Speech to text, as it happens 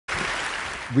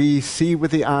We see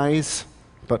with the eyes,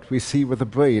 but we see with the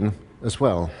brain as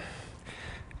well.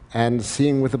 And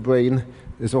seeing with the brain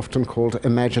is often called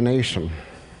imagination.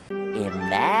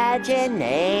 Imagination.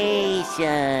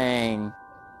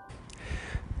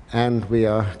 And we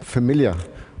are familiar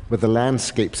with the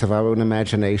landscapes of our own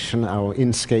imagination, our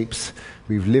inscapes.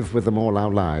 We've lived with them all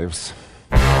our lives.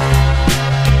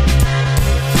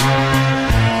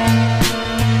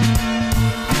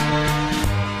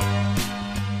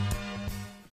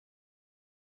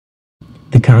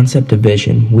 The concept of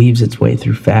vision weaves its way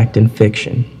through fact and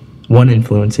fiction, one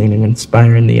influencing and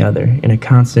inspiring the other in a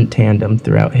constant tandem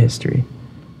throughout history.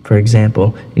 For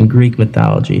example, in Greek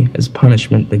mythology, as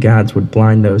punishment, the gods would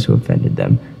blind those who offended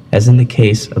them, as in the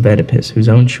case of Oedipus, whose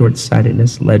own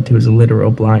short-sightedness led to his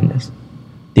literal blindness.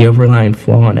 The overlying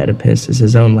flaw in Oedipus is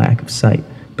his own lack of sight,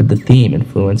 but the theme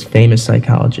influenced famous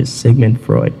psychologist Sigmund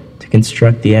Freud to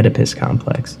construct the Oedipus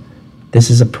complex. This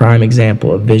is a prime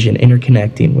example of vision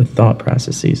interconnecting with thought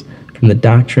processes, from the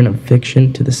doctrine of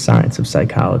fiction to the science of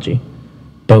psychology.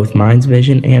 Both mind's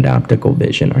vision and optical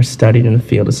vision are studied in the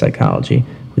field of psychology,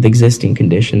 with existing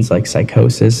conditions like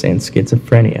psychosis and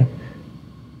schizophrenia.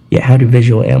 Yet how do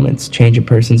visual ailments change a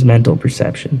person's mental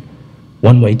perception?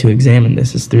 One way to examine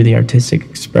this is through the artistic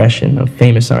expression of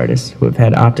famous artists who have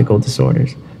had optical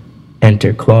disorders.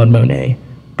 Enter Claude Monet,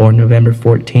 born November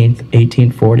 14,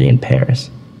 1840 in Paris.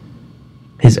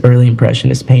 His early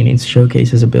Impressionist paintings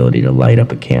showcase his ability to light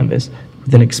up a canvas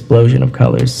with an explosion of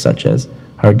colors such as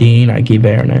Jardin à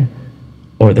Giverny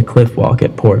or the cliff walk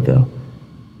at Portville.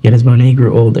 Yet as Monet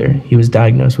grew older, he was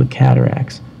diagnosed with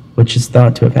cataracts, which is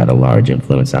thought to have had a large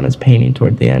influence on his painting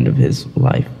toward the end of his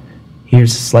life.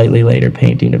 Here's a slightly later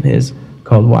painting of his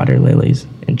called Water Lilies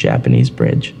and Japanese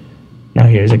Bridge. Now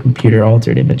here's a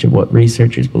computer-altered image of what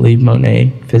researchers believe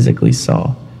Monet physically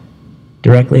saw.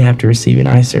 Directly after receiving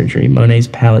eye surgery, Monet's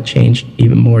palette changed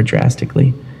even more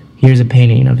drastically. Here's a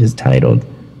painting of his titled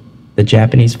The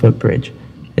Japanese Footbridge.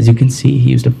 As you can see,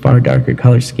 he used a far darker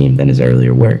color scheme than his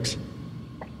earlier works.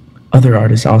 Other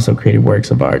artists also created works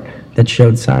of art that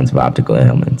showed signs of optical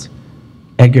ailments.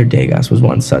 Edgar Degas was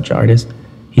one such artist.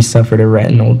 He suffered a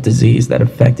retinal disease that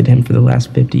affected him for the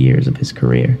last 50 years of his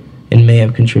career and may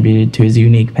have contributed to his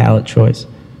unique palette choice.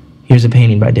 Here's a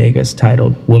painting by Degas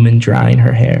titled Woman Drying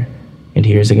Her Hair. And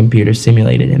here's a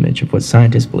computer-simulated image of what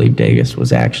scientists believe Degas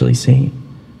was actually seeing.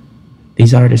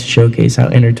 These artists showcase how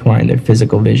intertwined their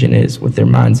physical vision is with their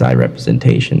mind's eye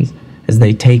representations as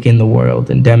they take in the world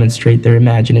and demonstrate their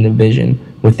imaginative vision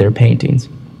with their paintings.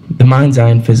 The mind's eye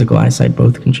and physical eyesight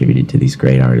both contributed to these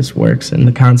great artists' works, and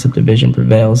the concept of vision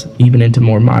prevails even into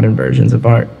more modern versions of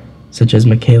art, such as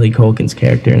Macaulay Culkin's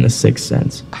character in The Sixth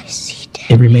Sense. I see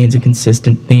death. It remains a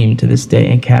consistent theme to this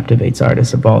day and captivates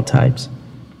artists of all types.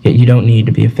 Yet you don't need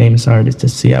to be a famous artist to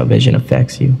see how vision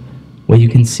affects you. What you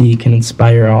can see can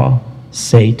inspire awe,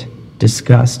 sate,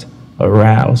 disgust,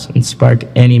 arouse, and spark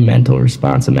any mental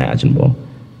response imaginable.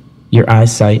 Your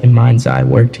eyesight and mind's eye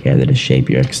work together to shape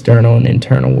your external and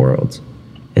internal worlds.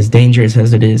 As dangerous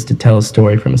as it is to tell a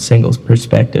story from a single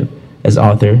perspective, as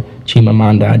author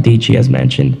Chimamanda Adichie has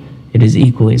mentioned, it is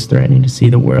equally as threatening to see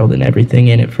the world and everything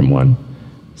in it from one.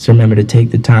 So remember to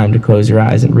take the time to close your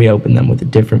eyes and reopen them with a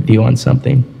different view on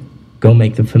something. Go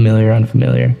make the familiar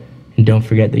unfamiliar, and don't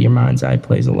forget that your mind's eye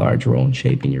plays a large role in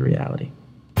shaping your reality.